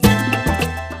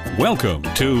Welcome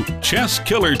to Chess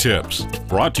Killer Tips,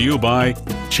 brought to you by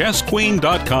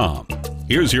ChessQueen.com.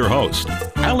 Here's your host,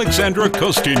 Alexandra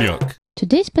Kostyniuk.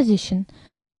 Today's position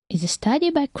is a study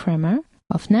by Kramer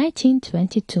of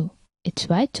 1922. It's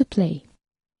white to play.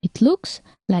 It looks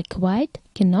like white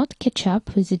cannot catch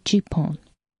up with the G-pawn.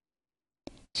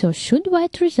 So should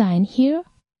white resign here,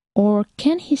 or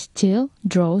can he still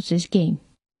draw this game?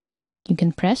 You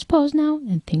can press pause now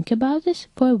and think about this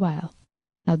for a while.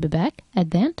 I'll be back at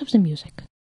the end of the music.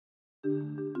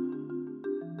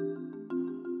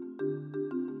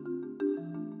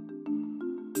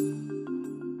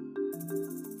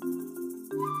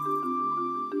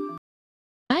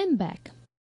 I'm back.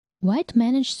 White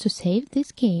managed to save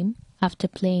this game after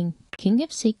playing King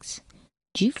f6,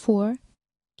 g4,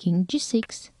 King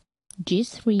g6,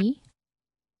 g3,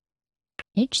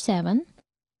 h7,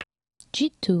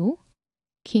 g2,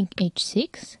 King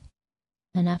h6,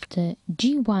 and after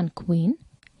g1 queen,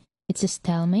 it's a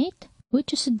stalemate,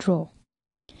 which is a draw.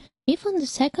 If on the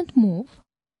second move,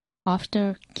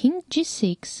 after King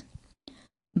g6,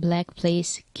 black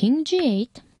plays King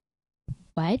g8,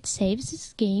 white saves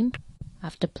this game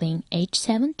after playing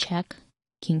h7 check,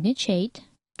 King h8,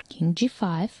 King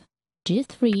g5,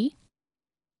 g3,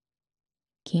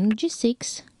 King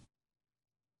g6,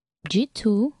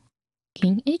 g2,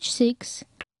 King h6,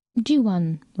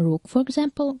 g1 rook, for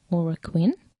example, or a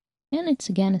queen, and it's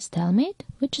again a stalemate,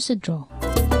 which is a draw.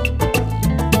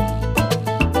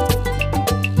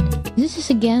 This is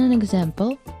again an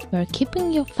example where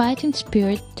keeping your fighting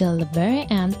spirit till the very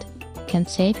end can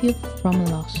save you from a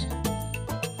loss.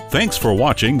 Thanks for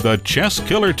watching the Chess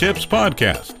Killer Tips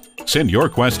podcast. Send your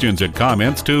questions and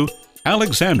comments to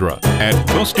Alexandra at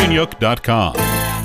Kostyniuk.com.